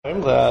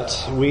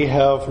That we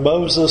have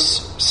Moses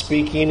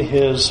speaking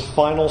his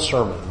final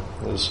sermon,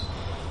 his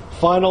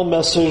final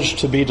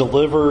message to be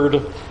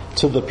delivered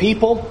to the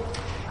people.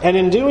 And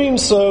in doing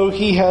so,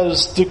 he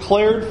has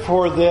declared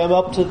for them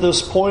up to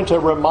this point a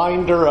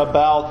reminder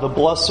about the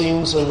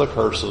blessings and the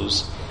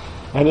curses,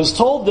 and has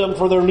told them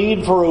for their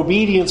need for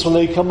obedience when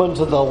they come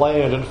into the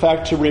land. In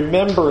fact, to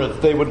remember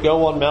it, they would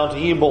go on Mount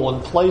Ebal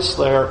and place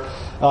there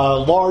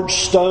large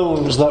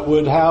stones that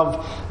would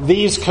have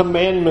these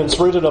commandments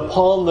written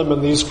upon them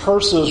and these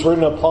curses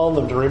written upon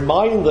them to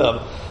remind them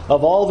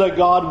of all that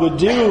God would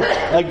do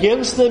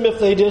against them if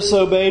they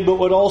disobeyed, but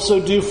would also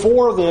do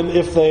for them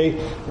if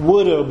they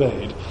would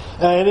obey.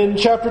 And in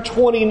chapter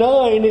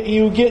 29,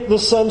 you get the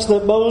sense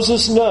that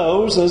Moses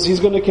knows, as he's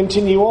going to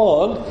continue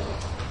on,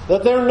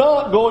 that they're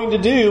not going to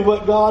do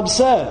what God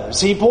says.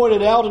 He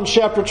pointed out in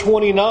chapter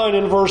 29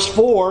 in verse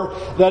 4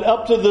 that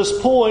up to this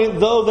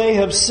point, though they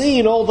have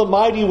seen all the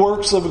mighty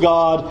works of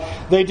God,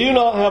 they do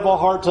not have a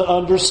heart to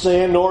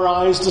understand, nor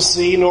eyes to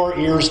see, nor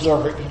ears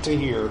to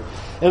hear.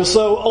 And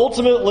so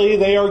ultimately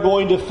they are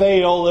going to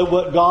fail at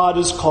what God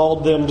has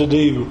called them to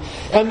do.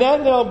 And that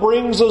now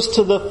brings us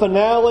to the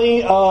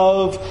finale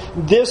of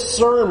this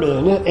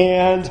sermon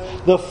and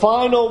the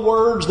final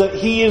words that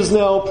he is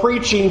now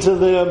preaching to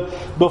them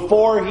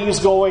before he's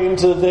going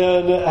to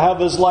then have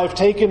his life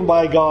taken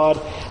by God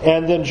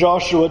and then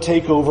Joshua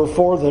take over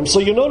for them. So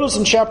you notice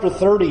in chapter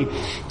 30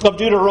 of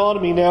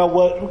Deuteronomy now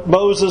what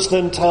Moses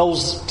then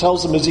tells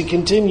them as he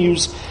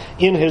continues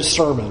in his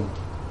sermon.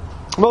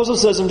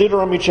 Moses says in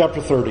Deuteronomy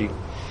chapter 30,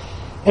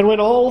 "And when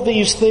all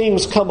these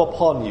things come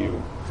upon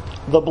you,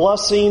 the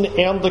blessing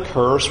and the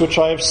curse which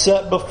I have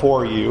set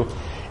before you,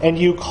 and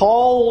you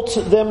call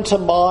them to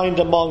mind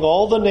among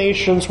all the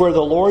nations where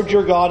the Lord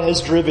your God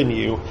has driven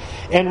you,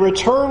 and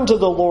return to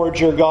the Lord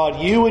your God,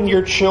 you and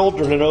your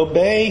children, and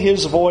obey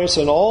his voice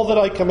in all that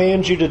I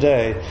command you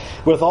today,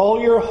 with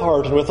all your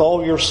heart and with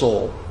all your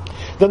soul,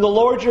 then the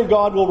Lord your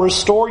God will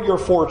restore your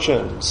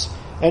fortunes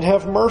and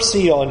have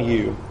mercy on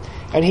you.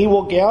 And he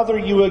will gather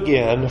you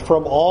again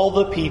from all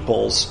the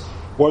peoples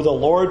where the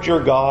Lord your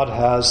God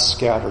has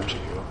scattered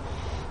you."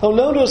 Now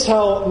notice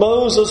how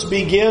Moses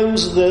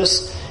begins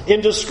this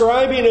in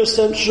describing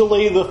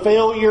essentially the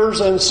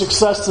failures and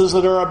successes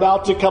that are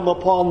about to come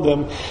upon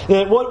them.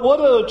 And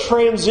what a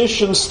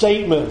transition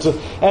statement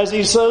as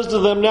he says to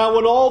them, now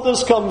when all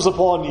this comes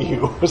upon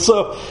you.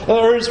 So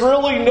there is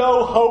really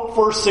no hope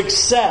for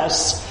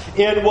success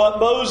in what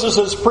Moses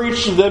has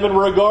preached to them in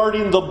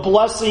regarding the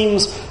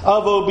blessings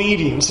of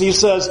obedience. He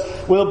says,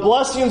 well, the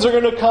blessings are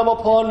going to come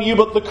upon you,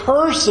 but the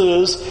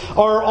curses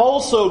are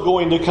also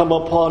going to come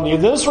upon you.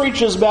 This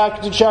reaches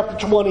back to chapter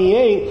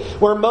 28,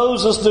 where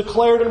Moses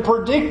declared and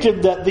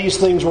predicted that these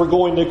things were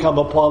going to come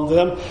upon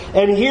them.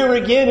 And here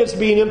again it's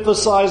being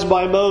emphasized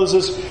by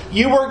Moses,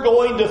 you are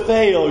going to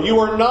fail. You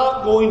are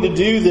not going to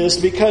do this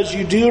because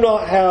you do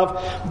not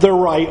have the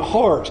right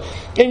heart.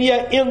 And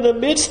yet in the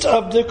midst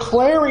of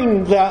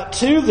declaring that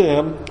to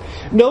them,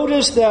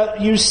 notice that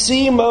you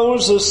see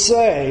Moses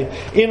say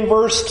in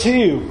verse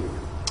 2,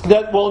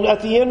 that, well,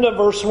 at the end of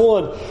verse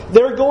 1,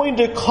 they're going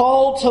to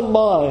call to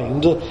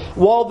mind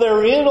while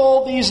they're in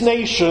all these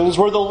nations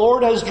where the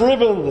Lord has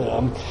driven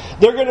them,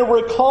 they're going to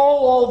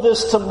recall all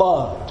this to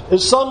mind.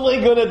 It's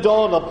suddenly going to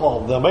dawn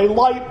upon them. A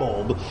light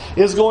bulb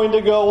is going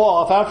to go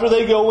off after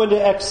they go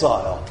into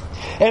exile.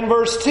 And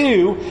verse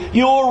 2,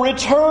 you will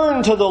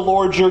return to the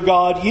Lord your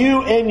God,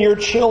 you and your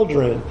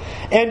children,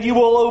 and you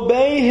will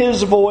obey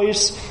his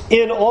voice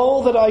in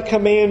all that I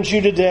command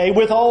you today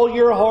with all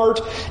your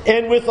heart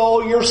and with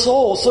all your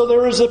soul. So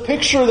there is a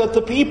picture that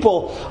the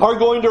people are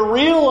going to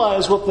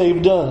realize what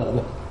they've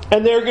done.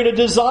 And they're going to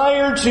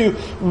desire to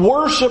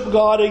worship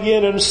God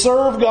again and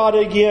serve God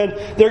again.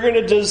 They're going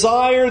to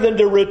desire then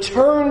to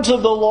return to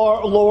the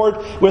Lord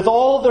with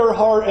all their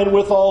heart and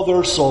with all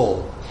their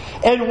soul.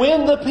 And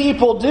when the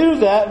people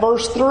do that,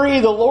 verse 3,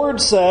 the Lord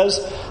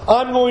says,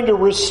 I'm going to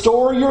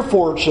restore your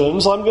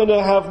fortunes, I'm going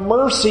to have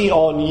mercy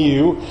on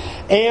you,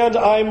 and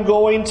I'm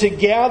going to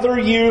gather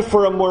you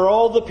from where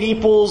all the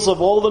peoples of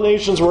all the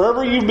nations,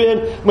 wherever you've been,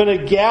 I'm going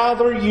to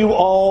gather you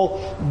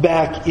all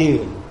back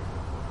in.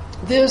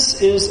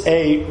 This is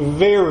a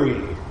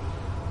very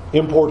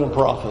important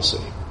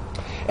prophecy.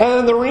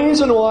 And the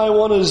reason why I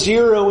want to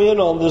zero in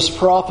on this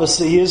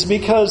prophecy is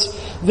because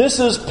this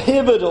is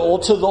pivotal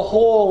to the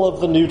whole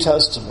of the New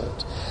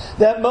Testament.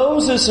 That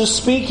Moses is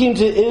speaking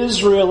to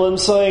Israel and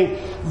saying,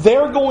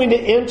 they're going to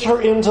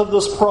enter into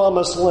this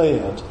promised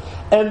land.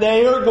 And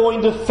they are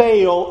going to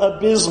fail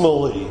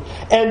abysmally.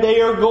 And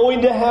they are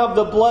going to have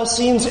the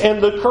blessings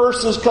and the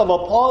curses come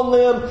upon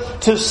them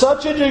to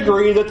such a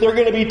degree that they're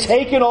going to be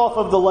taken off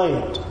of the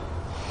land.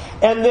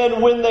 And then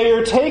when they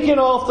are taken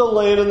off the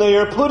land and they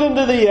are put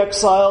into the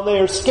exile and they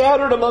are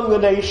scattered among the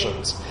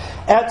nations,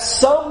 at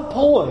some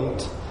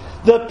point,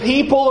 the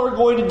people are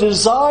going to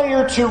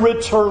desire to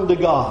return to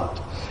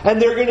God.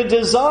 And they're going to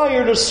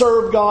desire to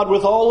serve God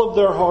with all of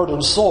their heart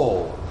and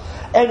soul.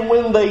 And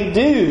when they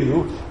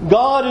do,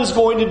 God is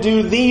going to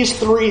do these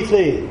three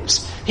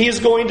things. He is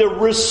going to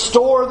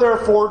restore their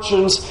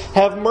fortunes,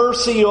 have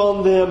mercy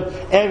on them,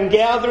 and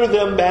gather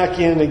them back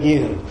in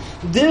again.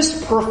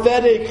 This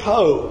prophetic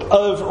hope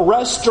of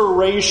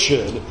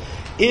restoration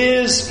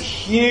is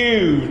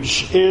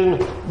huge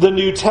in the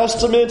New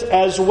Testament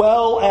as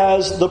well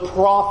as the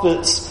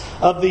prophets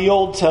of the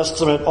Old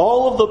Testament.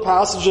 All of the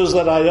passages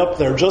that I up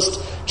there,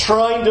 just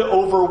trying to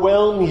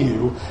overwhelm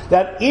you,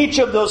 that each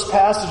of those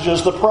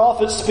passages, the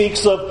prophet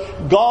speaks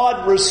of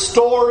God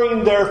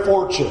restoring their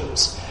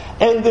fortunes.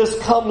 And this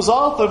comes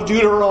off of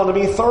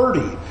Deuteronomy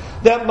 30.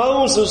 That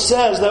Moses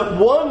says that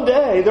one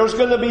day there's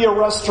going to be a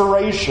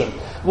restoration.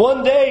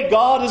 One day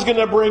God is going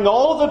to bring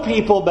all the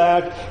people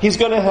back. He's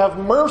going to have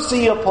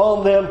mercy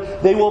upon them.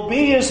 They will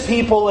be His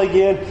people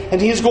again.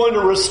 And He's going to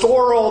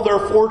restore all their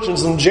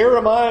fortunes. And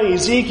Jeremiah,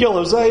 Ezekiel,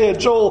 Hosea,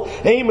 Joel,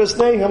 Amos,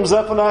 Nahum,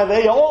 Zephaniah,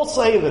 they all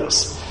say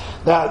this.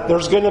 That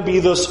there's going to be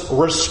this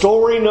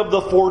restoring of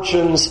the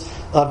fortunes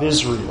of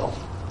Israel.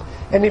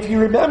 And if you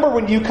remember,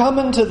 when you come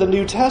into the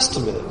New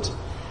Testament,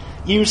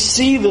 you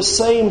see the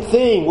same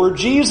thing where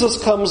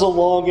Jesus comes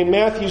along in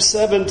Matthew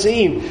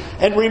 17.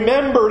 And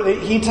remember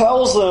that He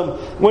tells them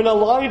when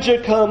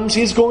Elijah comes,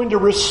 He's going to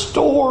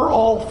restore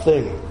all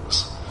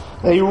things.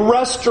 A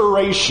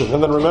restoration.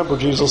 And then remember,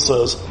 Jesus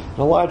says,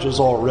 Elijah's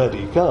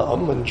already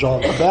come, and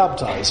John the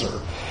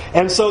Baptizer.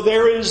 And so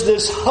there is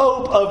this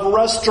hope of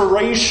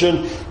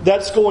restoration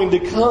that's going to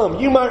come.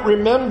 You might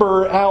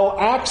remember how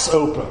Acts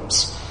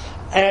opens.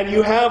 And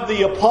you have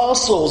the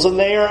apostles, and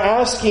they are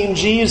asking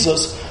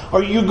Jesus,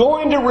 are you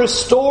going to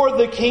restore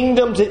the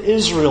kingdom to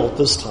Israel at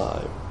this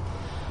time?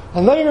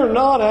 And they are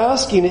not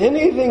asking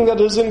anything that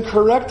is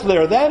incorrect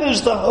there. That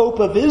is the hope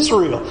of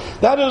Israel.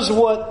 That is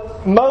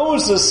what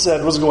Moses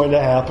said was going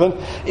to happen.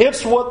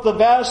 It's what the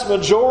vast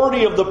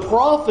majority of the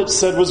prophets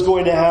said was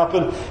going to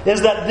happen,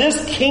 is that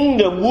this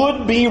kingdom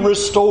would be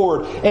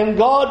restored, and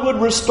God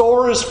would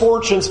restore His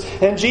fortunes.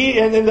 And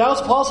the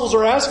apostles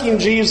are asking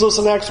Jesus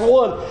in Acts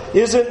 1,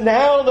 is it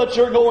now that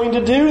you're going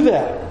to do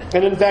that?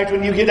 And in fact,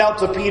 when you get out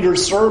to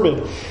Peter's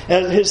sermon,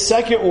 and his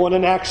second one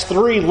in Acts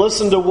 3,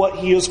 listen to what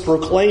he is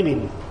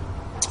proclaiming.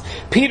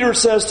 Peter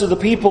says to the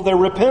people there,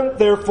 repent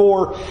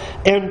therefore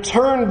and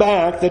turn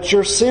back, that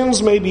your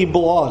sins may be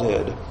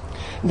blotted,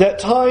 that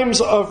times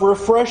of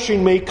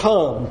refreshing may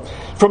come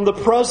from the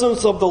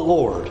presence of the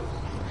Lord,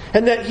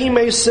 and that He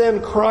may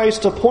send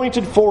Christ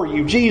appointed for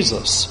you,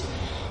 Jesus,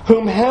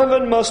 whom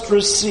heaven must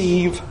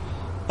receive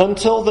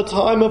until the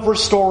time of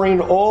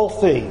restoring all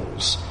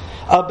things,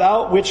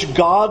 about which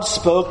God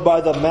spoke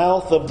by the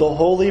mouth of the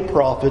holy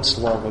prophets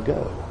long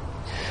ago.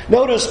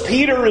 Notice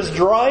Peter is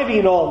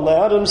driving on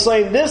that and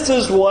saying this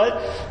is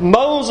what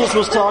Moses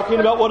was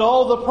talking about, what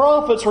all the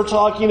prophets were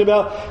talking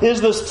about,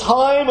 is this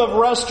time of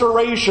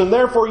restoration.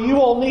 Therefore you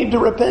all need to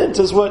repent,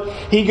 is what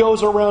he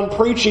goes around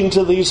preaching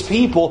to these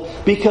people,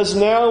 because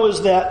now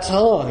is that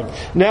time.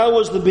 Now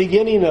is the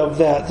beginning of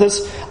that.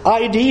 This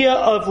idea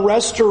of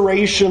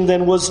restoration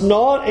then was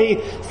not a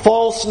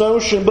false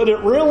notion, but it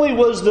really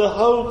was the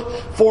hope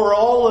for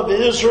all of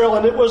Israel,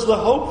 and it was the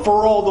hope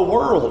for all the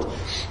world.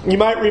 You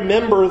might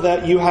remember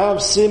that you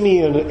have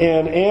Simeon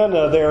and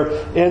Anna there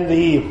in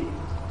the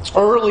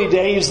early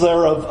days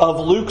there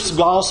of Luke's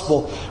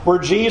Gospel, where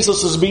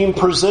Jesus is being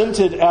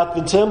presented at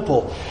the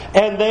temple.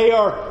 And they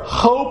are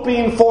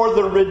hoping for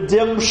the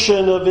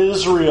redemption of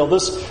Israel,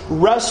 this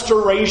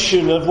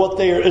restoration of what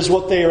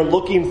they are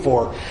looking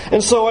for.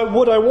 And so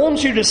what I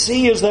want you to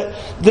see is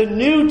that the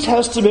New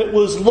Testament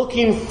was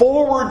looking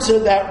forward to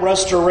that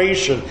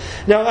restoration.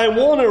 Now I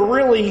want to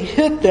really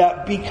hit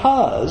that,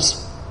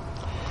 because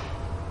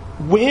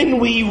when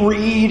we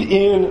read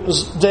in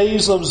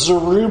days of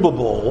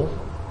Zerubbabel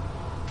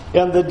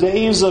and the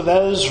days of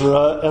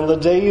Ezra and the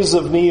days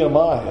of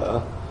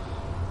Nehemiah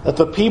that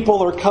the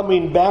people are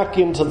coming back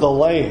into the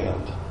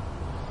land,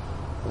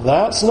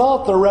 that's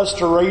not the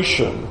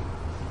restoration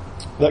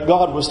that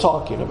God was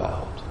talking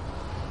about.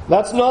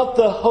 That's not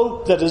the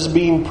hope that is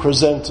being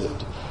presented.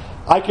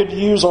 I could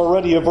use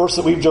already a verse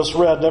that we've just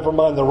read, never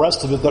mind the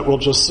rest of it that we'll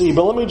just see,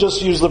 but let me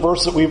just use the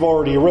verse that we've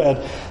already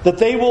read, that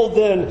they will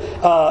then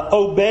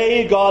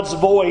obey God's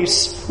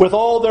voice with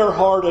all their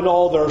heart and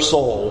all their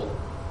soul.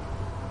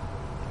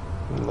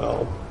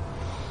 No,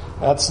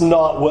 that's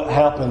not what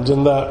happened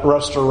in that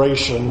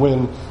restoration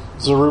when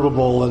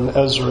Zerubbabel and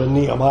Ezra and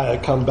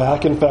Nehemiah come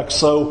back. In fact,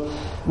 so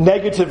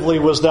negatively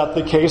was that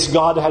the case,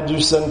 God had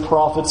to send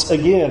prophets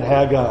again,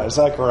 Haggai,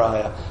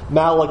 Zechariah,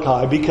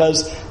 Malachi,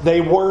 because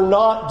they were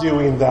not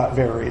doing that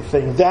very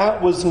thing.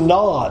 That was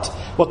not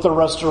what the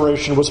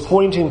restoration was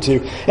pointing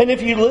to. And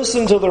if you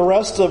listen to the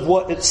rest of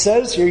what it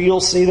says here, you'll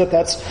see that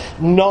that's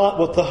not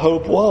what the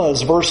hope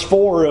was. Verse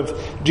 4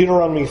 of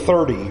Deuteronomy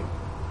 30.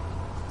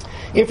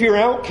 If your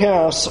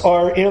outcasts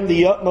are in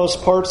the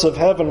utmost parts of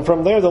heaven,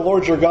 from there the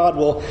Lord your God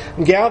will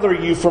gather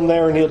you from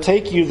there, and He'll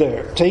take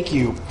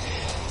you.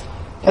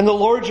 And the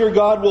Lord your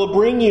God will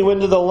bring you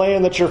into the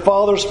land that your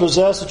fathers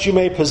possessed, that you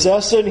may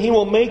possess it, and He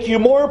will make you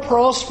more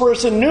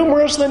prosperous and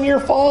numerous than your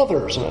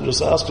fathers. And I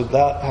just asked, did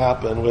that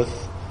happen with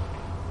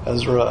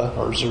Ezra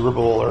or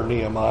Zerubbabel or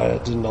Nehemiah?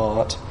 It did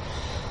not.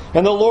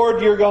 And the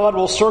Lord your God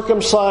will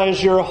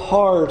circumcise your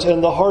heart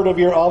and the heart of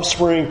your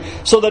offspring,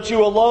 so that you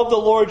will love the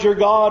Lord your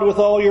God with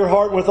all your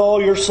heart and with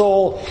all your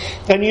soul,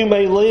 and you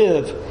may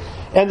live.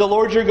 And the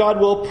Lord your God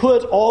will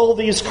put all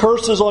these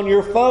curses on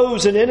your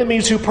foes and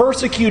enemies who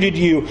persecuted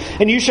you.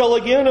 And you shall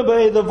again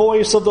obey the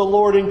voice of the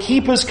Lord and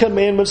keep His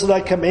commandments that I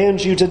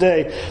command you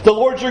today. The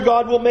Lord your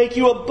God will make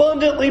you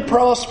abundantly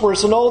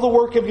prosperous in all the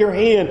work of your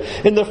hand,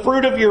 in the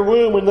fruit of your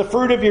womb, in the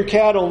fruit of your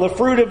cattle, in the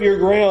fruit of your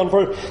ground.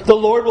 For the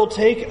Lord will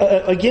take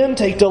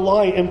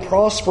delight in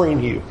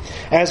prospering you,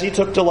 as He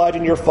took delight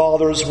in your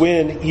fathers,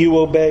 when you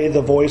obey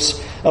the voice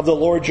of the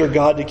Lord your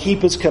God to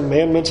keep His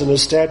commandments and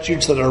His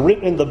statutes that are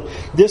written in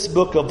this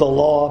book of the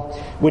law,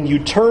 when you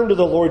turn to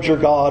the Lord your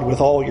God with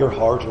all your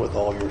heart and with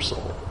all your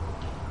soul.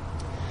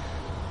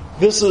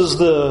 This is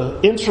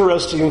the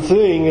interesting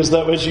thing, is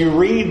that as you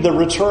read the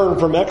return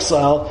from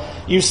exile,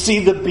 you see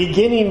the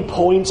beginning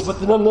points,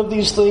 but none of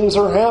these things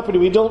are happening.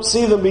 We don't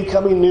see them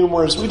becoming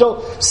numerous. We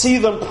don't see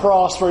them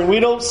prospering. We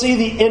don't see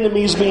the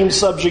enemies being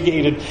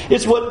subjugated.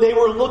 It's what they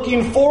were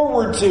looking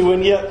forward to,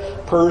 and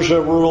yet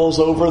Persia rules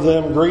over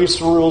them,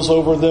 Greece rules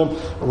over them,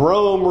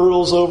 Rome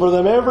rules over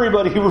them,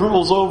 everybody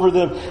rules over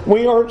them.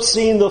 We aren't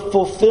seeing the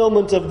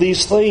fulfillment of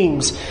these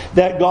things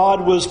that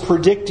God was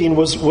predicting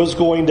was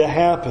going to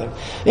happen.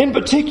 In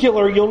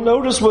particular, you'll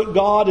notice what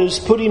God is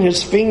putting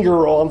His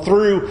finger on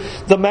through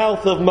the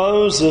mouth of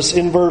Moses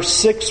in verse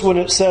 6, when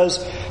it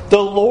says,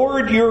 "The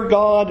Lord your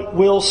God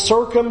will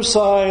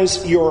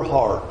circumcise your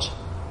heart."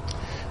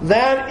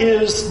 That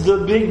is the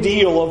big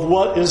deal of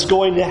what is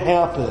going to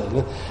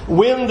happen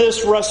when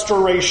this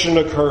restoration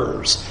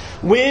occurs.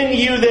 When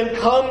you then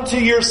come to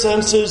your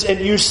senses and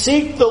you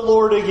seek the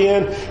Lord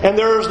again, and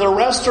there's the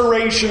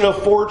restoration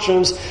of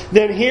fortunes,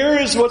 then here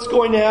is what's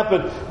going to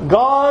happen.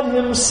 God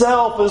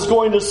Himself is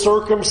going to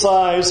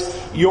circumcise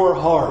your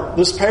heart.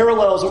 This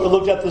parallels what we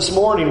looked at this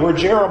morning, where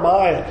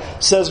Jeremiah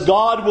says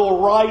God will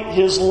write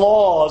His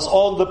laws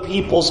on the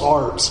people's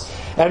hearts.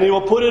 And He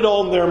will put it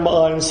on their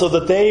minds, so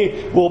that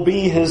they will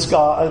be His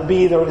God,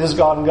 His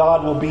God, and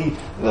God will be,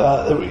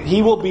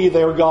 He will be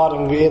their God,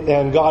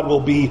 and God will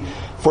be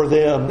for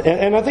them.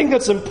 And I think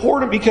that's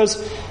important,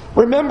 because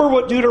remember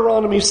what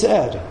Deuteronomy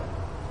said.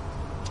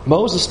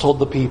 Moses told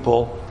the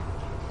people,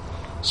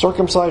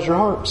 circumcise your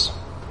hearts.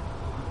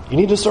 You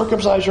need to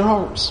circumcise your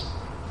hearts.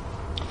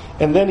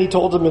 And then He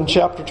told them in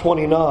chapter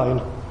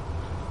 29,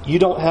 you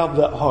don't have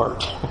that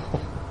heart.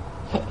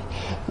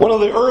 One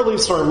of the early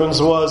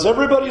sermons was,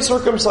 everybody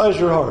circumcise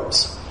your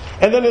hearts.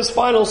 And then His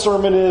final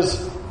sermon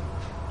is,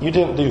 you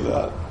didn't do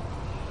that.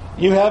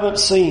 You haven't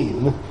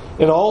seen,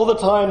 in all the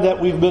time that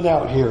we've been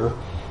out here,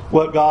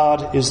 what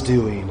God is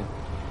doing.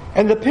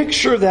 And the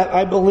picture that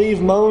I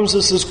believe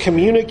Moses is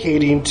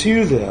communicating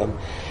to them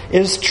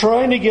is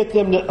trying to get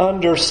them to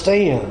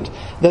understand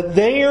that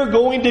they are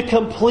going to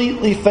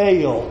completely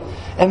fail,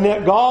 and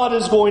that God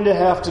is going to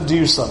have to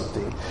do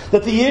something.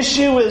 That the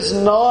issue is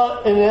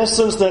not, in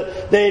essence,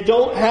 that they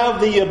don't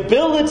have the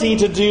ability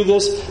to do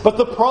this, but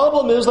the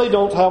problem is they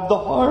don't have the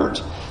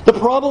heart. The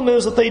problem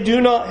is that they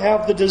do not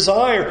have the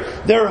desire.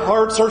 Their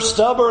hearts are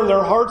stubborn.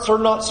 Their hearts are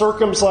not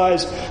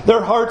circumcised.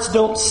 Their hearts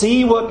don't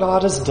see what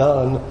God has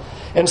done.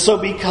 And so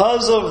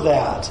because of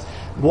that,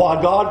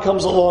 while God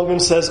comes along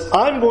and says,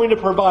 I'm going to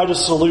provide a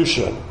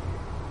solution,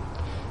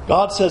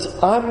 God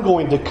says, I'm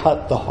going to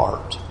cut the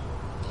heart.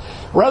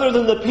 Rather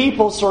than the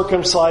people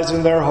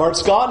circumcising their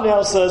hearts, God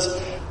now says,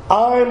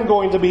 I'm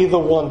going to be the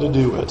one to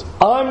do it.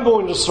 I'm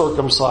going to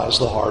circumcise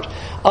the heart.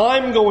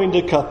 I'm going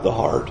to cut the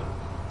heart.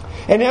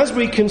 And as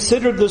we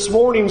considered this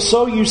morning,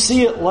 so you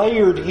see it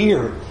layered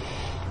here.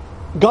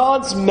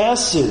 God's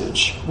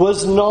message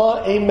was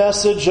not a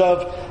message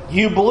of,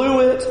 you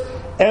blew it,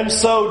 and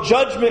so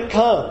judgment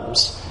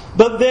comes.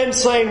 But then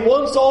saying,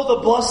 once all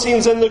the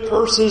blessings and the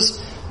curses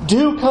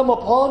do come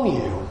upon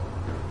you,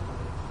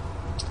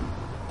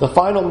 the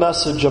final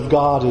message of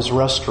God is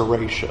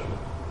restoration.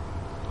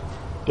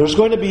 There's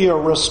going to be a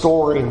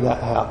restoring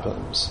that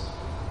happens.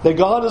 That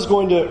God is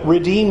going to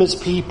redeem His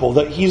people.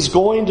 That He's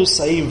going to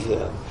save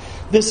them.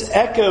 This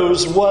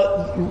echoes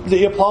what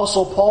the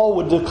Apostle Paul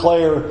would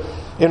declare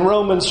in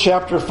Romans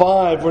chapter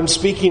 5, when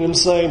speaking and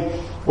saying,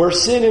 where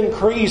sin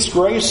increased,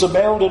 grace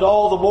abounded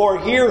all the more.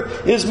 Here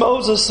is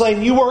Moses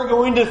saying, you are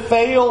going to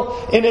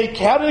fail in a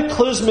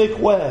cataclysmic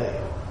way.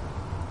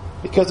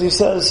 Because he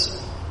says,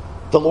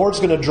 the Lord's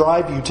going to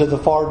drive you to the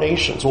far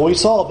nations. Well, we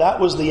saw that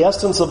was the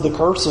essence of the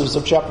curses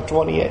of chapter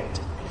 28.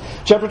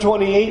 Chapter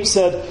 28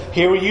 said,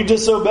 here you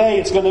disobey,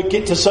 it's going to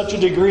get to such a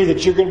degree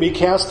that you're going to be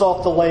cast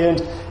off the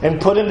land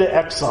and put into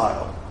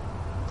exile.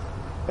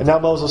 And now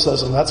Moses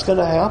says, and that's going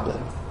to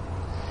happen.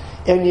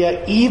 And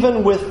yet,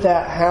 even with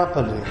that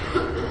happening,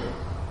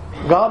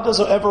 God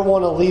doesn't ever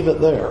want to leave it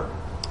there,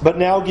 but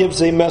now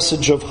gives a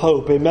message of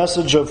hope, a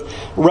message of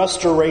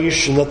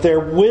restoration, that there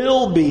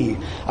will be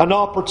an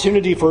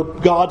opportunity for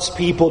God's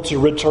people to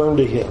return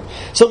to Him.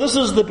 So this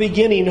is the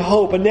beginning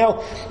hope. And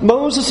now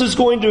Moses is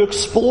going to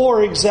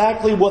explore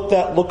exactly what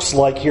that looks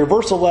like here.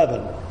 Verse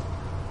 11.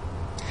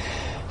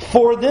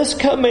 For this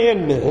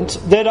commandment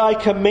that I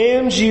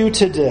command you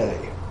today,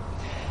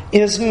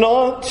 is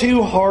not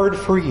too hard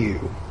for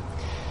you,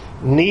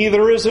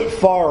 neither is it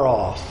far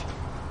off.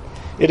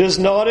 It is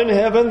not in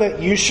heaven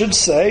that you should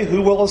say,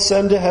 who will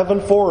ascend to heaven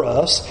for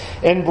us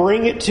and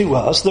bring it to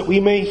us that we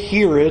may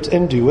hear it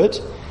and do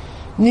it?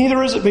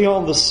 Neither is it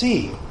beyond the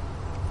sea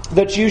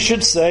that you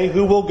should say,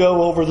 who will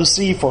go over the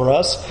sea for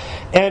us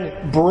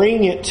and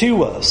bring it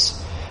to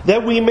us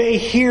that we may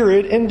hear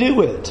it and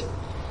do it?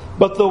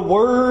 But the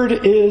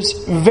word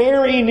is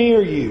very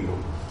near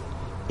you.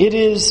 It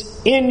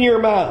is in your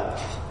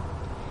mouth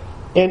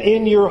and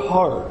in your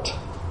heart,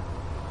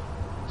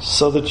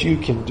 so that you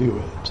can do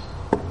it.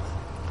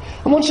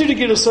 I want you to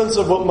get a sense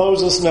of what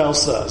Moses now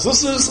says.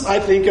 This is, I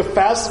think, a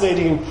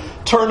fascinating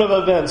turn of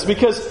events,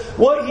 because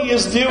what he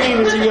is doing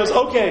is he goes,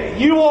 okay,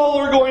 you all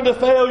are going to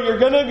fail. You're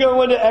going to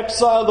go into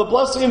exile. The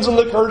blessings and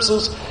the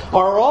curses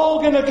are all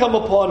going to come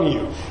upon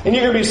you. And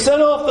you're going to be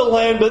sent off the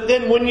land. But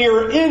then when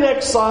you're in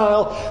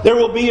exile, there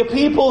will be a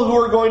people who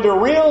are going to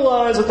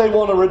realize that they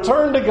want to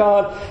return to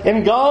God,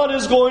 and God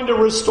is going to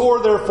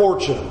restore their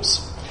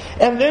fortunes.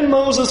 And then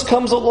Moses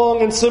comes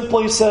along and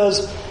simply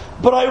says,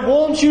 but I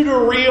want you to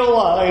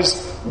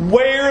realize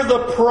where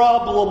the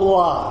problem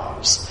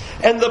lies.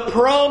 And the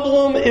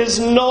problem is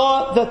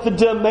not that the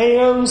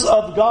demands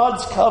of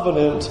God's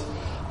covenant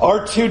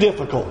are too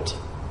difficult.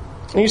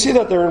 And you see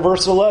that there in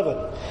verse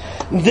 11.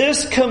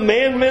 This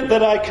commandment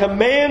that I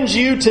command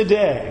you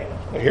today.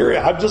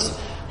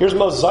 Here's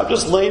Moses. I've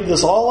just laid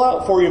this all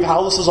out for you of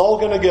how this is all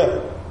going to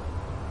go.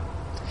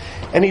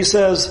 And he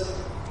says,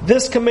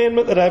 this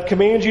commandment that I've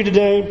commanded you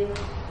today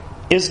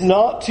is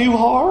not too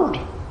hard.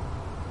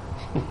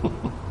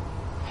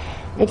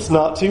 It's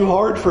not too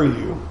hard for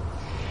you.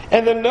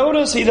 And then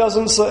notice he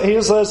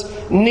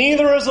says,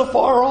 neither is it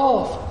far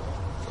off.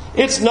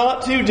 It's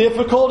not too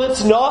difficult.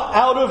 It's not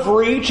out of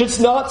reach. It's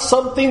not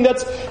something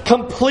that's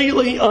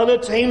completely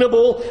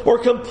unattainable or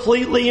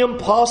completely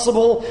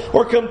impossible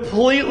or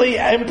completely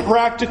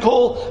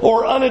impractical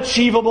or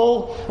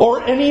unachievable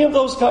or any of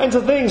those kinds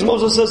of things.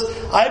 Moses says,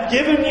 I've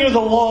given you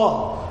the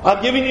law.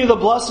 I've given you the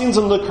blessings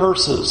and the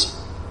curses.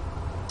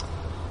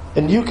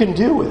 And you can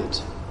do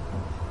it.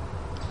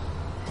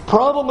 The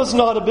problem is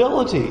not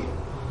ability.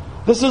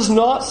 This is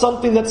not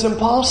something that's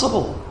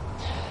impossible.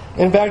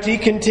 In fact, he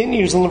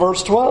continues in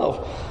verse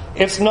 12.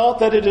 It's not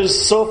that it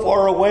is so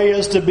far away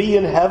as to be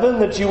in heaven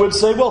that you would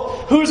say, well,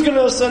 who's going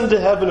to ascend to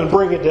heaven and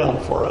bring it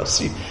down for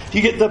us?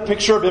 You get the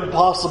picture of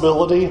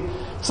impossibility.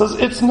 It says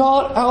it's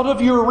not out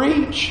of your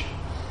reach.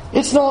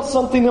 It's not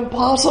something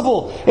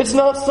impossible. It's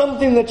not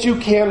something that you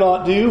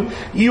cannot do.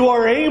 You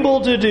are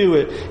able to do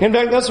it. In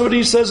fact, that's what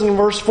he says in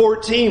verse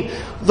 14.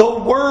 The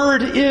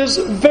word is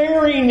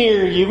very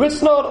near you.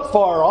 It's not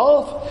far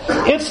off.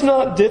 It's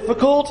not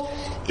difficult.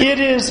 It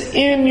is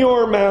in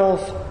your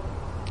mouth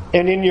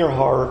and in your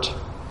heart,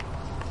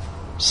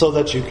 so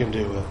that you can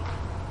do it.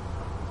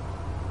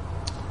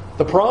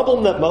 The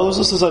problem that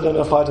Moses has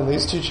identified in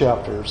these two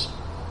chapters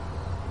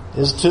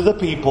is to the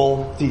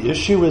people, the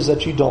issue is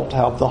that you don't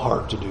have the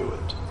heart to do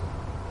it.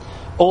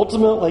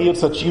 Ultimately,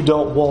 it's that you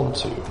don't want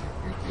to.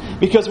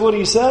 Because what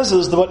he says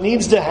is that what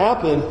needs to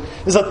happen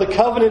is that the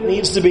covenant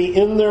needs to be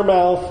in their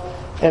mouth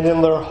and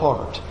in their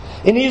heart.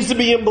 It needs to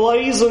be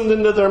emblazoned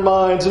into their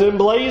minds and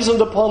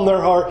emblazoned upon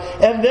their heart.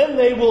 And then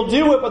they will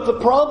do it. But the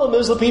problem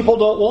is the people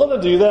don't want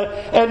to do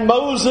that. And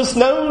Moses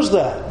knows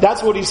that.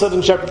 That's what he said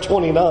in chapter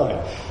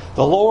 29.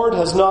 The Lord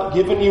has not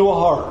given you a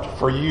heart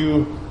for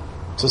you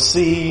to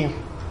see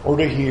or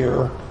to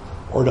hear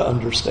or to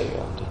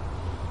understand.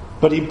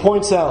 But he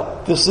points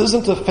out, this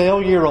isn't a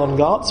failure on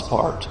God's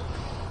part.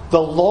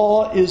 The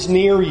law is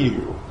near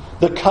you.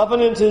 The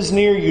covenant is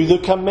near you. The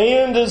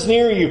command is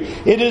near you.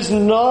 It is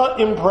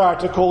not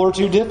impractical or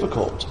too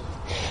difficult.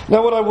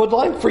 Now what I would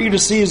like for you to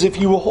see is if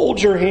you will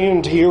hold your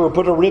hand here or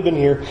put a ribbon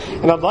here,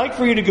 and I'd like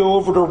for you to go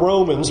over to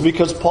Romans,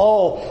 because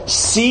Paul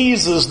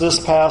seizes this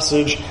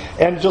passage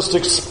and just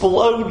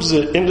explodes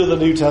it into the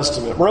New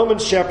Testament.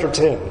 Romans chapter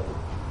 10.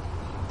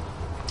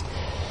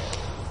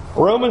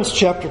 Romans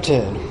chapter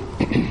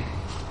 10.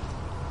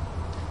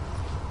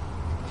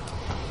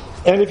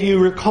 And if you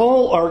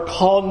recall our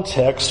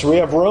context, we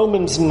have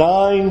Romans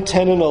 9,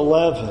 10, and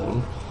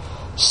 11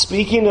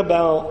 speaking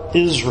about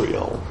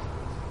Israel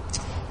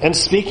and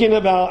speaking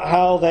about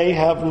how they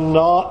have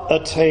not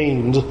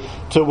attained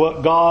to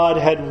what God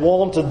had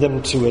wanted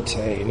them to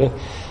attain.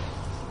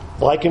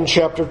 Like in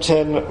chapter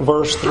 10,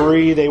 verse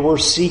 3, they were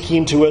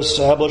seeking to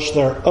establish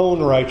their own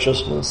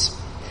righteousness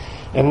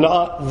and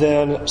not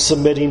then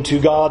submitting to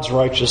God's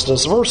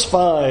righteousness. Verse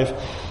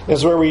 5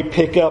 is where we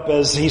pick up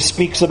as he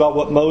speaks about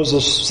what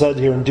Moses said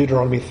here in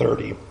Deuteronomy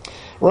 30.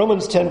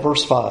 Romans 10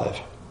 verse 5.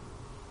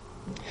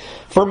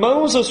 For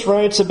Moses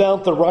writes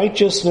about the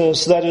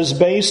righteousness that is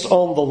based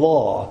on the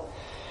law,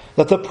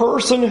 that the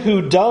person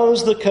who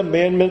does the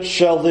commandments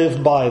shall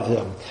live by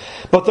them.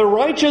 But the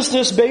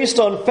righteousness based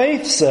on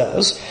faith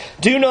says,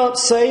 do not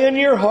say in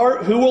your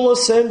heart, who will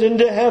ascend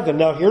into heaven.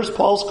 Now here's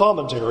Paul's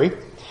commentary.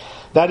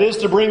 That is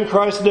to bring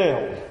Christ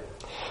down.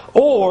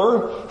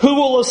 Or who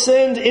will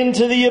descend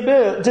into the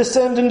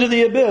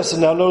abyss?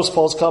 And now notice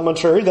Paul's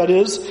commentary, that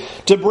is,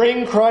 to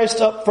bring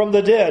Christ up from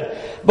the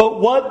dead. But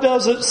what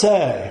does it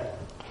say?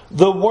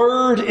 The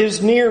word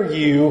is near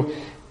you,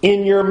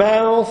 in your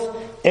mouth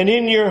and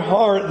in your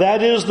heart.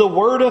 That is the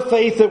word of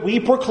faith that we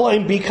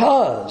proclaim,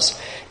 because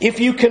if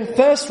you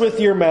confess with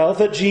your mouth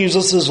that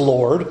Jesus is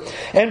Lord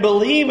and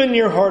believe in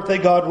your heart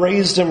that God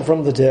raised him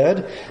from the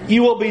dead,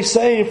 you will be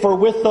saved. For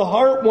with the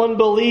heart one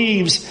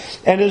believes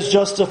and is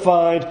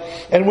justified,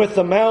 and with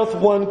the mouth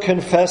one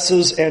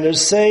confesses and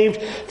is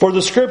saved. For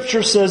the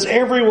scripture says,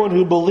 everyone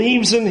who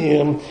believes in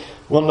him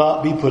will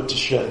not be put to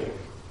shame.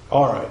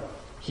 All right.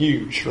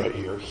 Huge right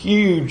here.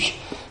 Huge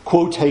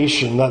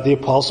quotation that the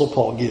Apostle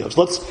Paul gives.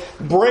 Let's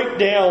break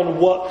down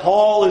what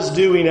Paul is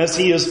doing as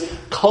he is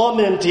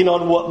commenting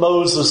on what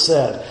Moses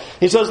said.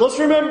 He says, let's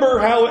remember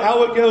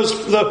how it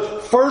goes.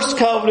 The first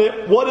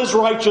covenant, what is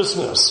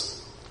righteousness?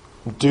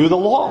 Do the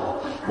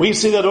law. We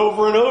see that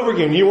over and over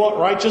again. You want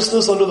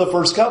righteousness under the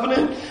first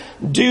covenant?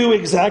 Do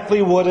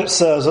exactly what it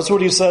says. That's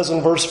what he says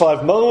in verse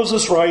 5.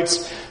 Moses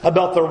writes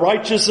about the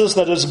righteousness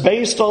that is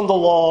based on the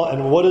law.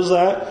 And what is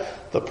that?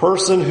 The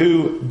person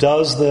who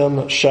does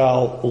them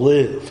shall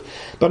live.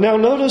 But now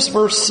notice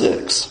verse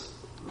 6.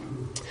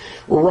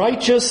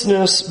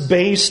 Righteousness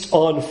based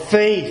on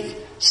faith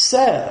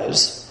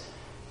says,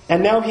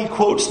 and now he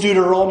quotes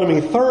Deuteronomy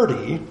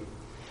 30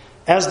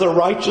 as the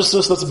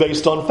righteousness that's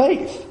based on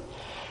faith.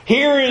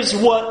 Here is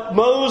what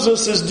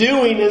Moses is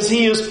doing, is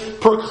he is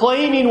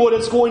proclaiming what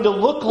it's going to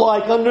look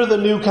like under the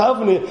new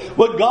covenant,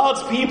 what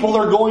God's people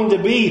are going to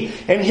be.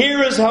 And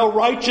here is how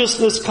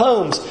righteousness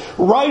comes.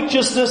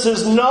 Righteousness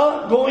is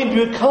not going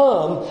to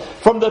come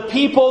from the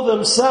people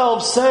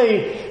themselves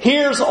saying,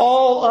 here's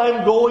all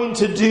I'm going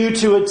to do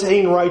to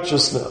attain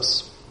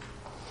righteousness.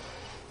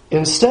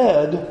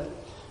 Instead,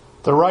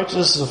 the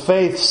righteousness of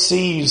faith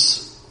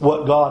sees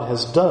what God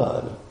has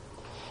done.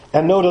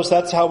 And notice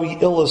that's how he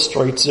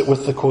illustrates it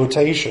with the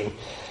quotation.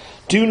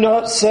 Do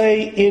not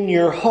say in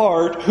your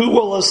heart, who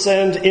will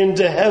ascend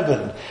into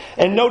heaven?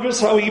 And notice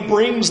how he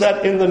brings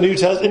that into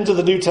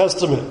the New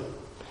Testament.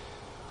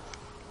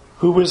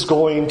 Who is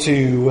going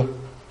to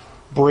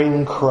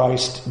bring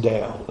Christ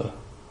down?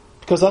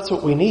 Because that's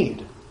what we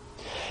need.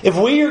 If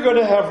we are going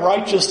to have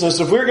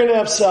righteousness, if we're going to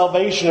have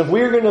salvation, if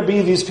we're going to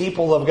be these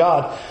people of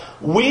God,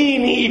 we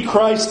need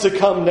Christ to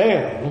come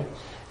down.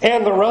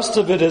 And the rest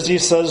of it, as he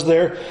says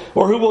there,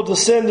 or who will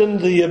descend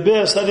into the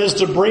abyss, that is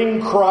to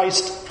bring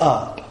Christ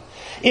up.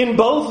 In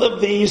both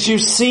of these, you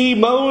see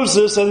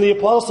Moses and the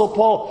Apostle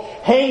Paul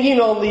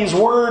hanging on these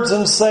words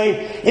and saying,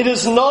 it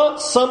is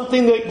not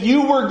something that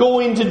you were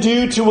going to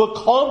do to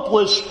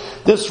accomplish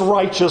this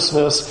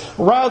righteousness.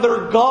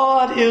 Rather,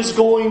 God is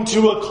going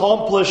to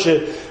accomplish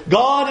it.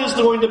 God is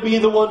going to be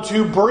the one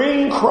to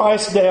bring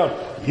Christ down.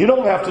 You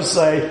don't have to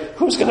say,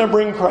 who's going to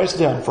bring Christ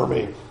down for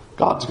me?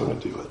 God's going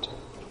to do it.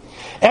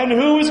 And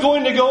who is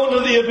going to go into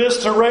the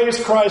abyss to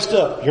raise Christ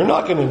up? You're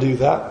not going to do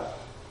that.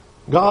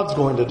 God's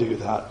going to do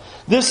that.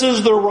 This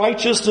is the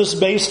righteousness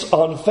based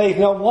on faith.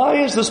 Now,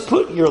 why is this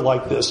put here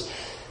like this?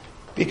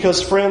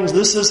 Because, friends,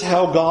 this is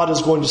how God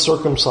is going to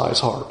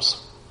circumcise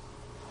hearts.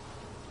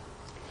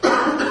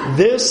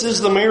 This is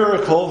the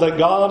miracle that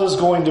God is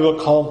going to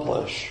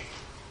accomplish.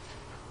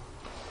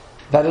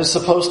 That is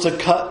supposed to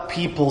cut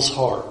people's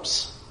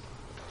hearts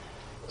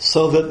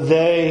so that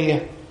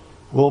they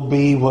will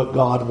be what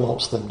God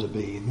wants them to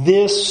be.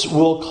 This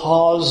will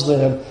cause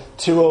them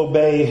to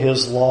obey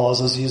his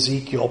laws, as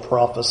Ezekiel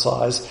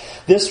prophesies.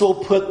 This will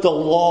put the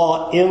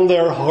law in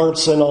their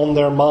hearts and on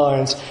their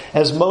minds,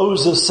 as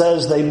Moses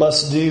says they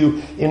must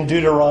do in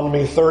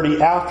Deuteronomy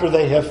 30 after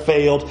they have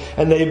failed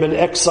and they've been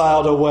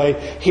exiled away.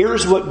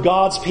 Here's what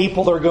God's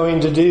people are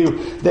going to do.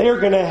 They are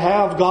going to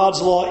have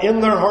God's law in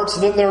their hearts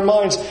and in their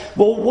minds.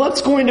 Well,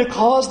 what's going to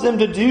cause them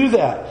to do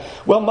that?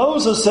 Well,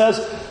 Moses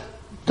says,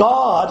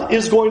 God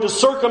is going to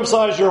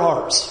circumcise your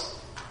hearts.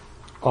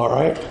 All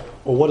right.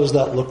 Well, what does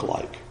that look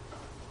like?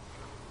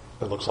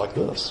 It looks like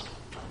this.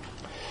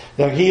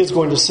 Now, he is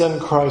going to send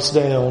Christ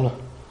down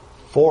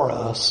for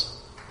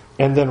us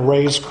and then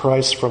raise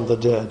Christ from the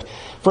dead.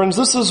 Friends,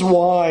 this is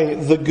why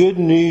the good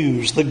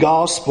news, the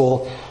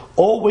gospel,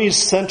 always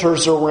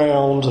centers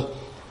around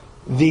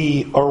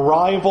the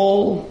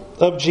arrival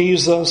of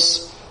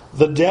Jesus,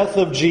 the death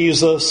of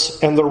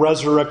Jesus, and the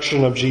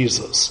resurrection of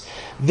Jesus.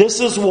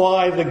 This is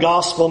why the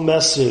gospel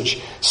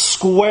message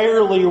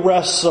squarely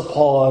rests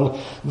upon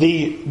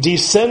the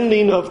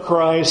descending of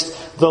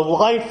Christ, the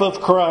life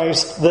of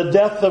Christ, the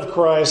death of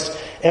Christ,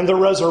 and the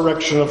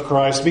resurrection of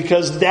Christ,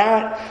 because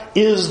that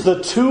is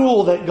the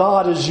tool that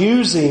God is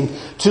using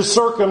to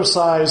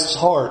circumcise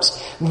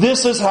hearts.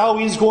 This is how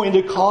he's going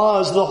to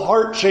cause the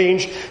heart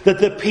change that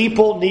the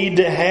people need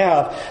to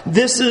have.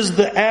 This is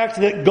the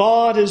act that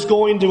God is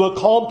going to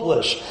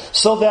accomplish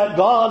so that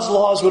God's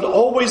laws would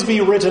always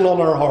be written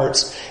on our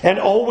hearts and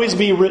always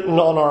be written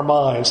on our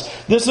minds.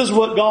 This is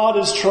what God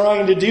is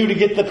trying to do to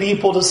get the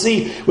people to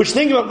see. Which,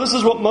 think about, this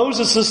is what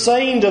Moses is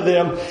saying to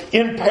them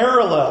in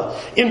parallel.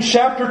 In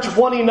chapter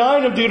 20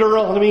 29 of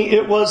Deuteronomy,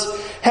 it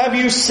was, have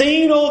you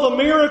seen all the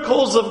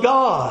miracles of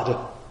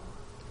God?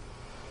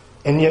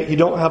 And yet you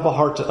don't have a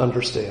heart to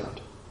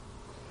understand.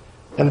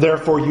 And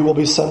therefore you will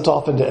be sent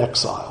off into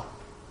exile.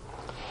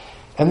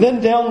 And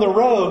then down the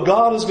road,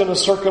 God is going to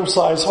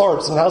circumcise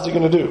hearts. And how's He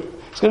going to do?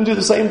 He's going to do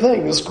the same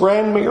thing, this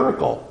grand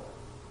miracle.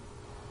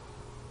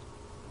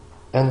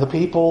 And the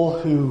people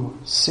who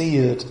see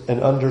it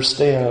and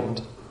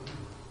understand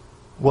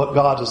what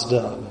God has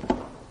done,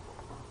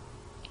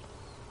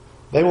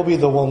 they will be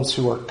the ones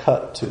who are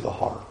cut to the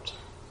heart.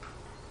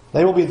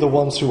 They will be the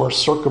ones who are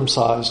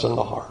circumcised in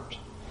the heart.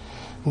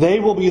 They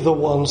will be the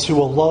ones who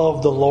will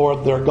love the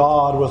Lord their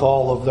God with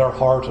all of their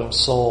heart and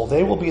soul.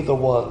 They will be the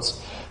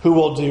ones who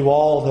will do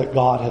all that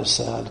God has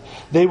said.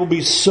 They will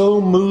be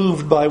so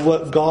moved by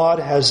what God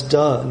has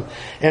done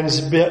and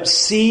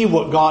see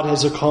what God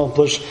has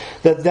accomplished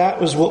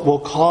that is what will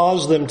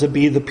cause them to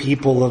be the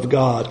people of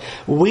God.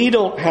 We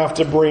don't have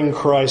to bring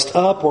Christ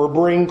up or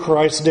bring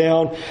Christ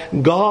down.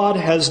 God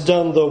has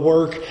done the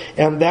work,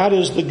 and that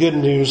is the good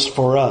news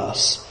for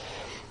us.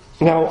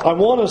 Now, I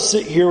want to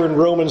sit here in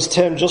Romans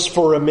 10 just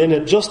for a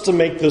minute, just to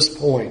make this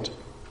point.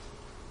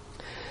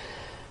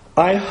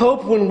 I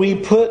hope when we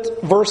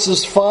put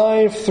verses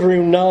 5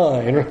 through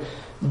 9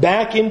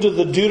 back into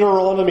the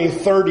Deuteronomy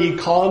 30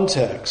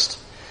 context,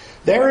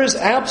 there is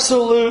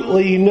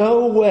absolutely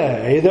no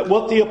way that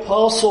what the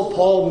Apostle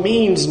Paul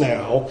means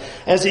now,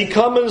 as he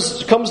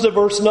comes to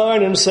verse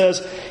 9 and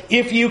says,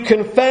 if you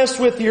confess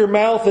with your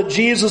mouth that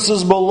Jesus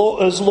is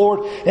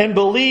Lord and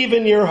believe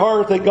in your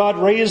heart that God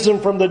raised Him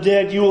from the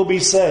dead, you will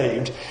be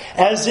saved.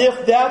 As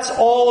if that's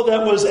all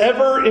that was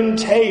ever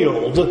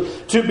entailed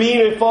to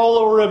being a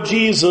follower of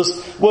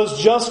Jesus,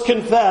 was just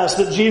confess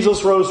that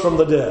Jesus rose from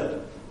the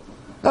dead.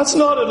 That's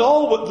not at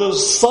all what the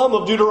sum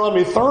of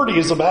Deuteronomy 30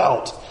 is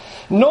about.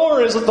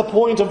 Nor is it the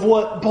point of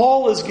what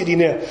Paul is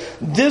getting at.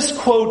 This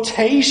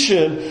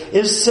quotation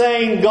is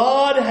saying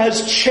God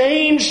has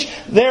changed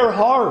their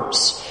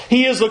hearts.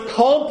 He has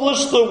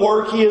accomplished the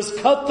work. He has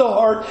cut the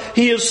heart.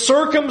 He has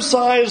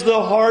circumcised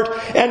the heart.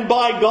 And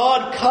by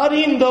God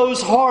cutting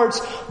those hearts,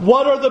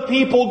 what are the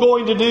people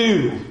going to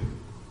do?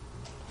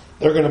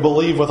 They're going to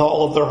believe with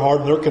all of their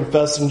heart. They're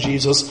confessing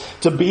Jesus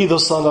to be the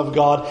Son of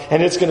God.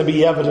 And it's going to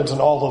be evident in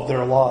all of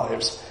their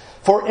lives.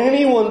 For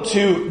anyone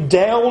to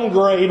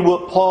downgrade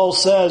what Paul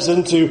says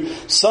into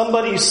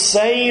somebody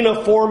saying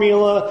a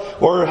formula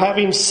or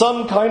having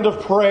some kind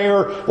of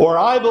prayer or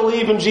I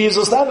believe in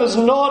Jesus, that is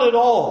not at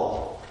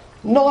all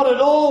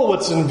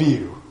what's in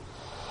view.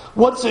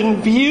 What's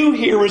in view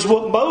here is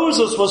what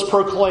Moses was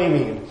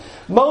proclaiming.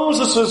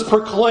 Moses is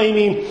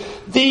proclaiming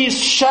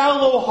these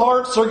shallow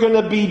hearts are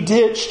going to be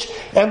ditched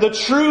and the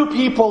true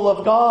people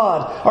of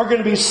God are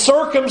going to be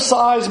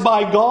circumcised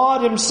by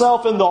God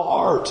Himself in the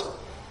heart.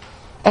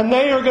 And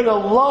they are going to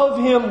love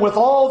Him with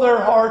all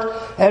their heart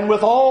and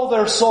with all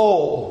their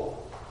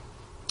soul.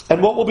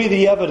 And what will be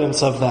the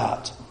evidence of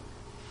that?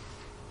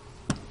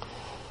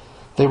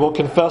 They will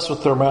confess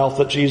with their mouth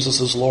that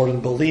Jesus is Lord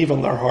and believe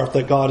in their heart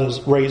that God has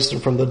raised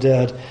Him from the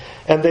dead.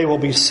 And they will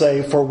be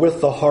saved. For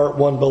with the heart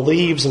one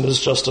believes and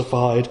is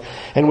justified.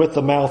 And with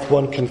the mouth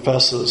one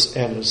confesses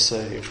and is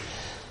saved.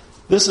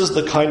 This is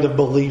the kind of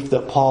belief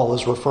that Paul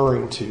is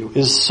referring to.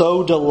 Is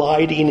so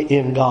delighting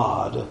in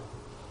God.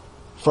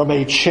 From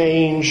a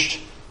changed,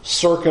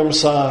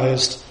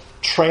 circumcised,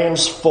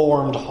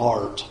 transformed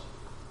heart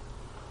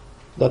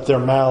that their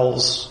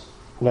mouths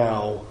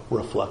now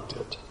reflect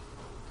it.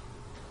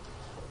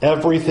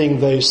 Everything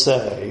they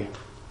say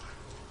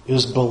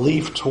is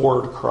belief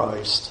toward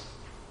Christ,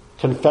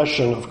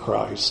 confession of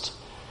Christ.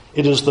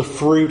 It is the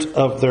fruit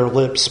of their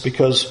lips,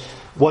 because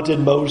what did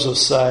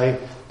Moses say?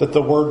 That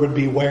the word would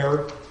be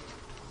where?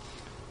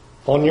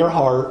 On your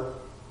heart,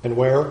 and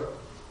where?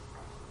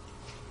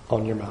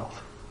 On your mouth.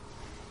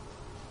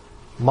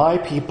 My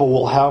people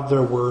will have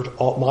their word,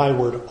 my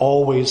word,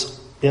 always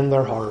in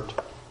their heart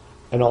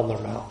and on their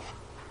mouth.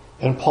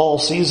 And Paul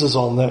seizes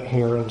on that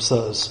here and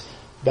says,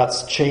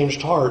 that's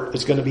changed heart.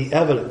 It's going to be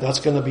evident. That's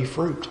going to be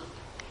fruit.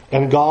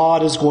 And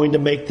God is going to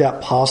make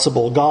that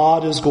possible.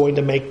 God is going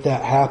to make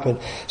that happen.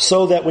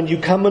 So that when you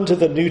come into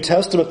the New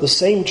Testament, the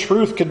same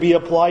truth could be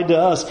applied to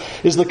us.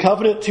 Is the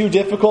covenant too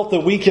difficult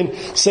that we can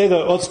say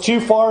that it's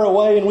too far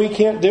away and we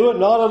can't do it?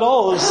 Not at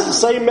all. It's the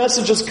same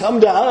message has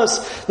come to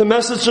us. The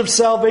message of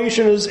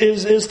salvation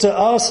is to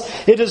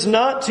us. It is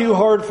not too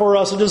hard for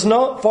us. It is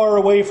not far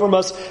away from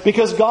us,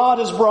 because God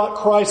has brought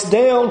Christ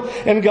down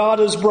and God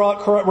has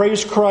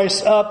raised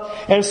Christ up.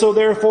 And so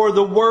therefore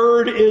the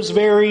word is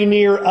very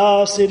near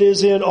us. It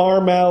is in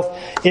our mouth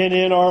and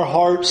in our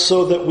hearts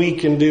so that we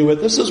can do it.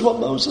 This is what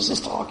Moses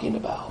is talking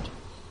about.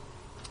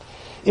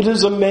 It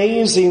is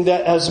amazing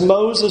that as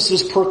Moses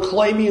is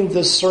proclaiming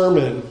this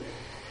sermon,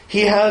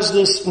 he has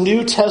this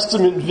New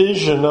Testament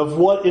vision of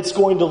what it's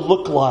going to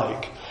look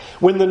like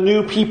when the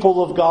new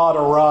people of God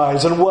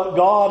arise and what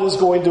God is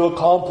going to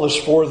accomplish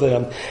for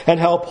them, and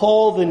how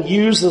Paul then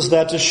uses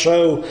that to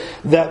show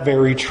that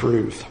very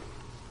truth.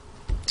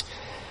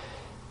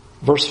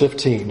 Verse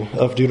 15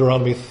 of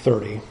Deuteronomy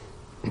 30.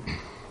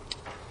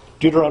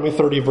 Deuteronomy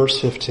 30, verse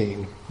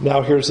 15.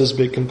 Now here's his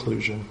big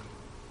conclusion.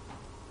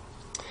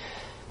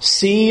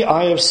 See,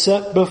 I have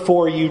set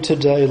before you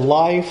today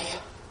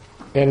life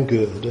and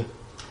good,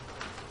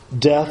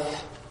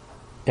 death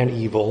and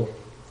evil.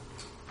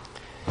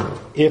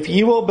 If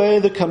you obey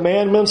the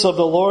commandments of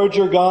the Lord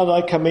your God,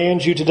 I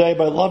command you today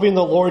by loving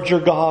the Lord your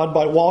God,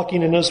 by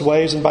walking in his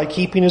ways, and by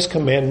keeping his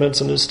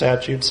commandments and his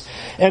statutes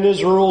and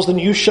his rules, then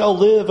you shall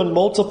live and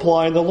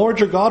multiply, and the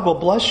Lord your God will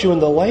bless you in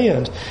the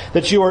land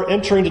that you are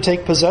entering to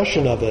take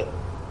possession of it.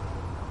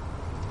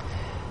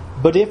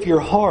 But if your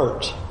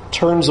heart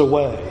turns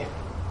away,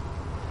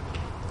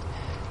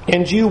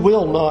 and you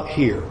will not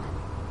hear,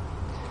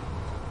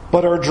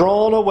 but are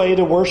drawn away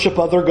to worship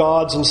other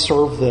gods and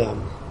serve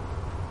them,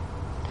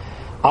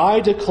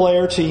 I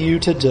declare to you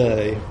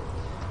today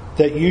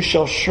that you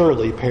shall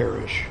surely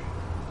perish.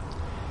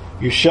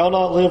 You shall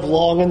not live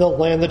long in the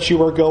land that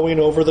you are going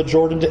over the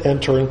Jordan to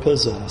enter and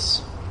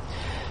possess.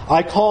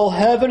 I call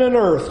heaven and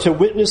earth to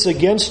witness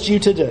against you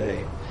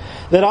today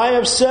that I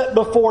have set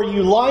before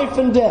you life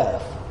and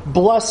death,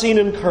 blessing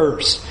and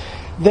curse.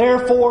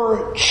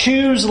 Therefore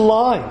choose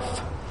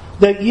life,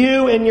 that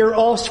you and your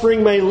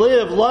offspring may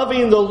live,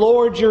 loving the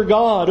Lord your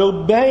God,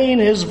 obeying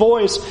his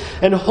voice,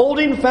 and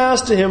holding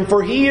fast to him,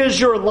 for he is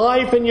your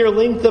life and your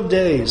length of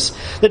days,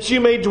 that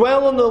you may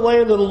dwell in the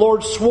land that the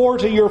Lord swore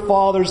to your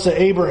fathers, to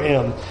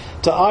Abraham,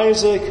 to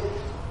Isaac,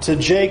 to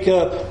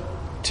Jacob,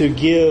 to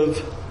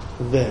give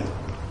them.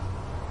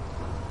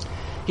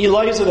 He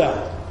lays it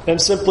out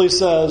and simply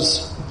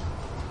says,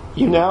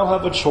 you now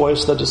have a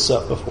choice that is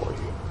set before you.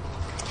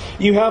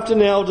 You have to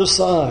now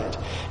decide.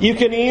 You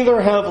can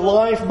either have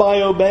life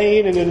by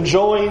obeying and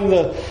enjoying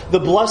the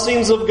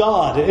blessings of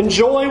God.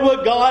 Enjoy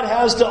what God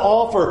has to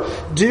offer.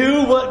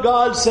 Do what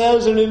God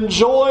says and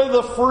enjoy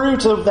the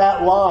fruit of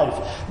that life.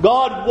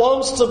 God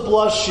wants to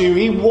bless you.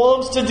 He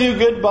wants to do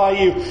good by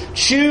you.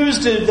 Choose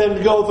to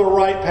then go the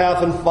right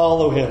path and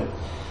follow him.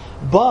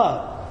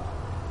 But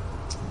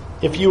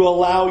if you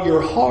allow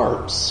your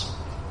hearts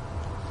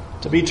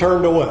to be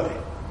turned away,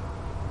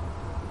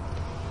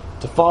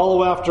 to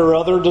follow after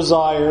other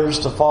desires,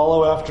 to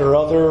follow after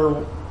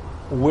other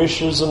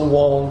wishes and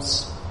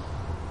wants,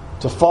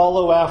 to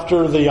follow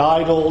after the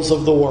idols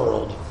of the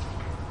world,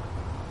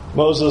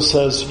 Moses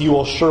says, you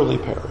will surely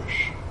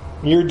perish.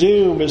 Your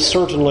doom is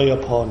certainly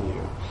upon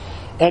you.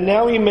 And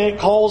now he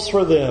calls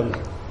for them,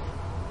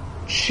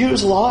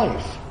 choose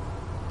life.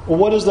 Well,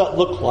 what does that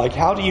look like?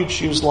 How do you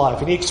choose life?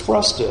 And he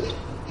expressed it.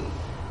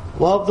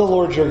 Love the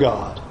Lord your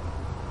God.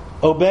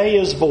 Obey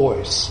his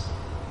voice.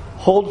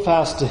 Hold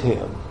fast to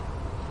him.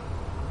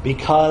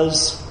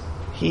 Because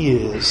he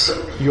is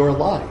your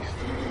life.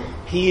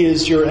 He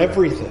is your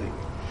everything.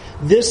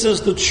 This is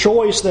the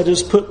choice that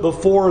is put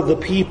before the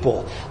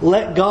people.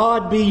 Let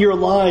God be your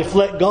life.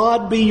 Let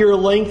God be your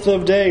length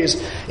of days.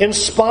 In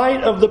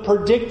spite of the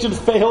predicted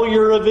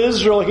failure of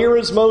Israel, here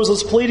is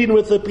Moses pleading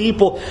with the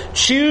people.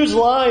 Choose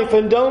life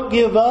and don't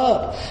give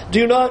up.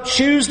 Do not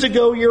choose to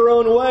go your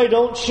own way.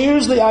 Don't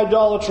choose the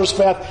idolatrous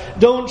path.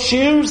 Don't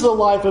choose the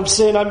life of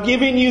sin. I'm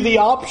giving you the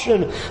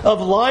option of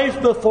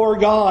life before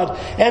God.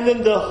 And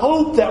then the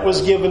hope that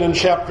was given in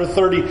chapter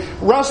 30.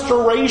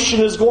 Restoration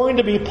is going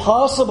to be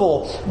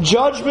possible.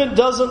 Judgment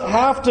doesn't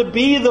have to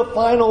be the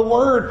final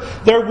word.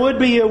 There would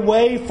be a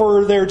way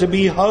for there to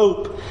be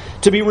hope,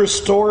 to be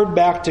restored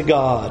back to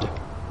God.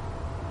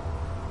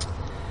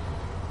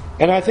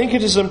 And I think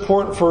it is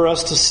important for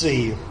us to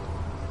see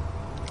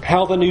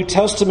how the New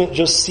Testament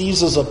just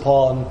seizes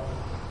upon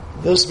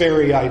this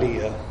very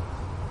idea.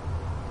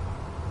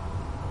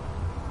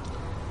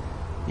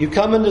 You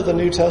come into the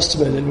New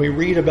Testament and we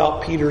read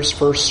about Peter's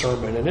first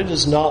sermon, and it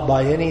is not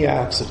by any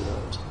accident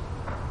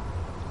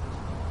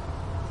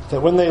that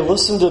when they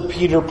listened to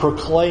Peter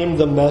proclaim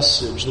the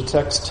message, the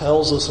text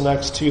tells us in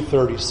Acts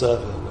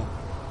 2:37,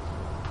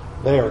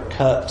 they are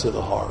cut to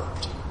the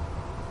heart.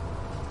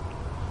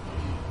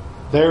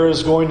 There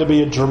is going to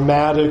be a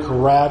dramatic,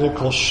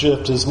 radical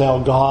shift as now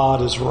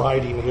God is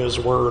writing his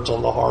words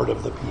on the heart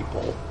of the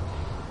people.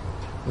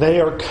 They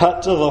are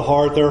cut to the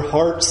heart. Their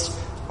hearts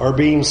are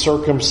being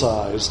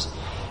circumcised.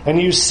 And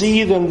you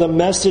see then the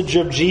message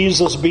of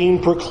Jesus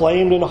being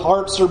proclaimed and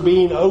hearts are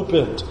being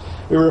opened.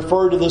 We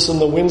refer to this in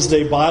the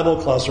Wednesday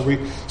Bible class where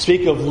we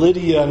speak of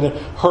Lydia, and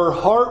her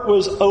heart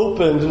was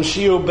opened and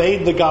she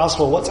obeyed the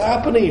gospel. What's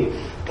happening?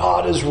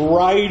 God is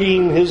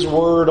writing his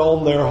word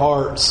on their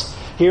hearts.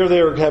 Here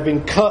they are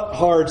having cut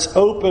hearts,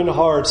 open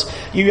hearts.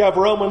 You have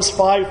Romans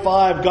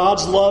 5:5.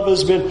 God's love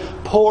has been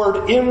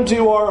poured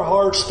into our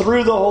hearts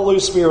through the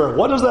Holy Spirit.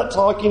 What is that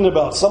talking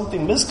about?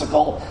 Something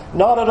mystical?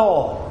 Not at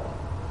all.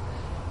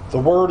 The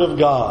Word of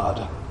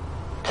God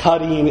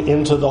cutting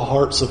into the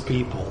hearts of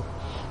people.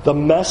 The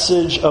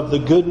message of the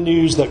good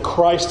news that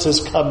Christ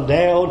has come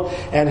down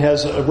and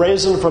has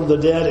risen from the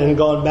dead and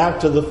gone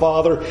back to the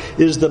Father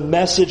is the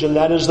message, and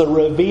that is the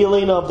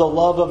revealing of the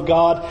love of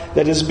God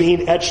that is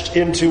being etched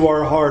into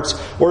our hearts.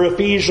 Or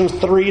Ephesians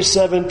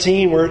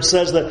 3:17, where it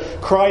says that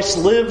Christ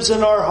lives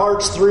in our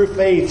hearts through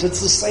faith.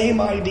 It's the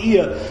same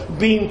idea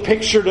being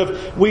pictured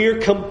of we are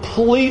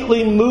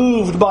completely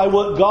moved by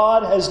what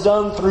God has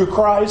done through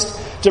Christ.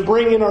 To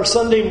bring in our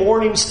Sunday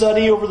morning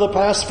study over the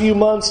past few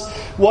months,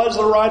 was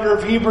the writer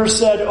of Hebrews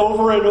said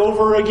over and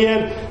over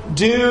again,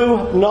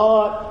 do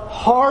not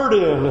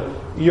harden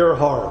your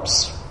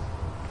hearts,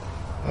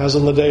 as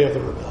in the day of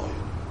the rebellion.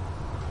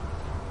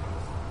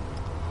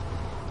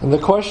 And the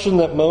question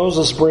that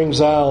Moses brings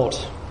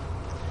out,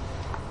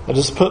 that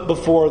is put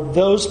before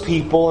those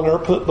people and are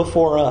put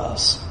before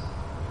us,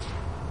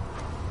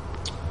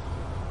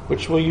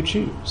 which will you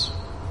choose?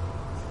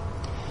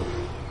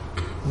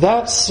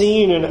 That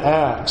scene in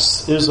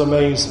Acts is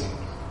amazing.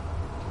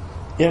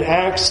 In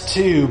Acts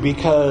 2,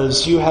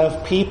 because you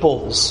have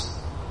peoples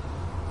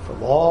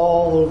from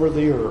all over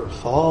the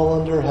earth, all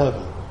under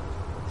heaven,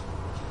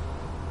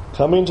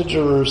 coming to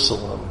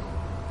Jerusalem,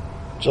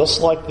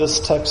 just like this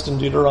text in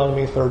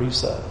Deuteronomy 30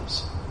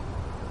 says,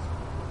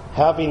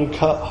 having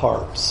cut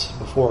harps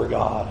before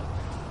God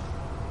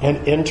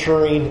and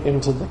entering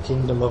into the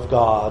kingdom of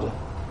God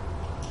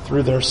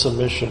through their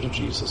submission to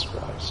Jesus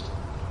Christ.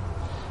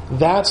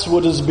 That's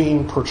what is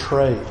being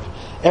portrayed.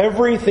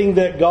 Everything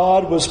that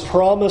God was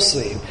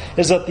promising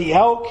is that the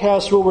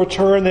outcasts will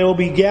return, they will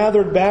be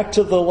gathered back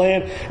to the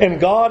land,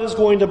 and God is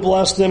going to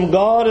bless them,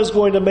 God is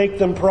going to make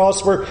them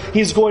prosper,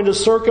 He's going to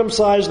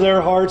circumcise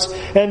their hearts,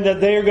 and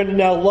that they are going to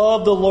now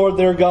love the Lord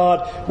their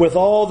God with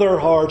all their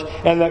heart,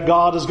 and that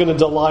God is going to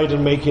delight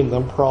in making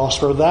them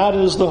prosper. That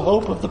is the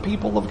hope of the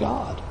people of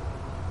God.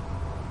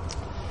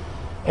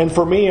 And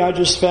for me, I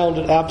just found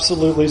it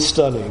absolutely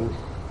stunning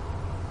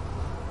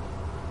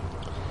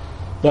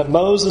that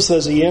Moses,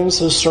 as he ends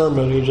his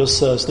sermon, he just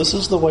says, this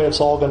is the way it's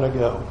all going to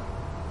go.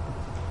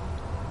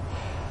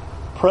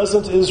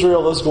 Present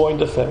Israel is going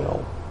to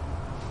fail.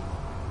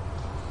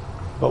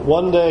 But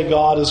one day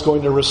God is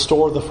going to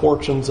restore the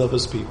fortunes of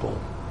His people,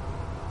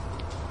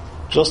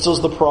 just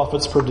as the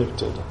prophets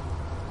predicted.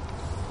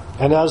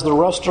 And as the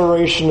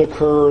restoration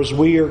occurs,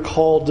 we are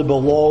called to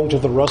belong to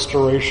the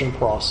restoration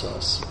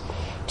process,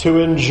 to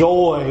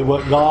enjoy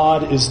what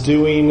God is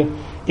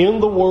doing in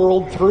the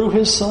world through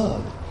His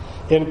Son,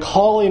 in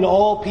calling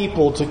all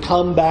people to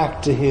come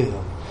back to Him,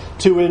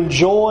 to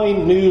enjoy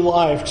new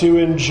life, to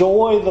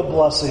enjoy the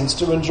blessings,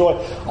 to enjoy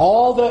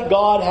all that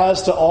God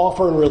has to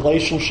offer in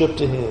relationship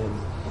to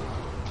Him.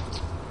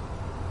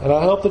 And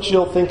I hope that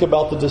you'll think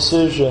about the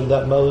decision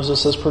that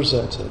Moses has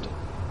presented.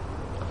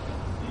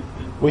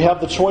 We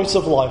have the choice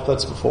of life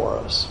that's before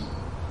us.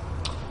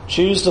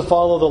 Choose to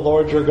follow the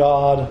Lord your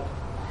God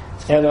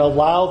and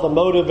allow the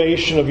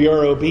motivation of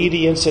your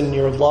obedience and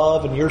your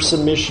love and your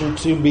submission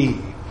to be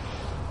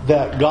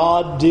that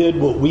God did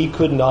what we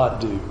could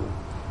not do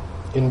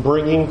in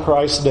bringing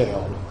Christ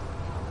down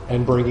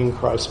and bringing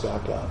Christ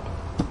back up.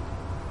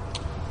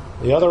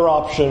 The other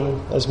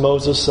option, as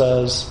Moses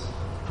says,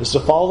 is to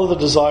follow the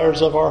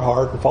desires of our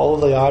heart and follow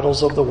the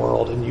idols of the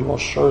world, and you will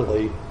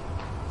surely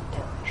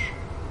perish.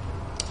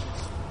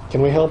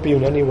 Can we help you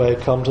in any way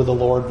come to the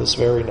Lord this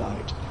very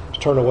night, to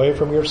turn away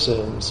from your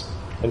sins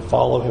and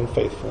follow Him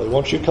faithfully?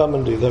 Won't you come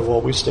and do that while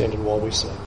we stand and while we sing?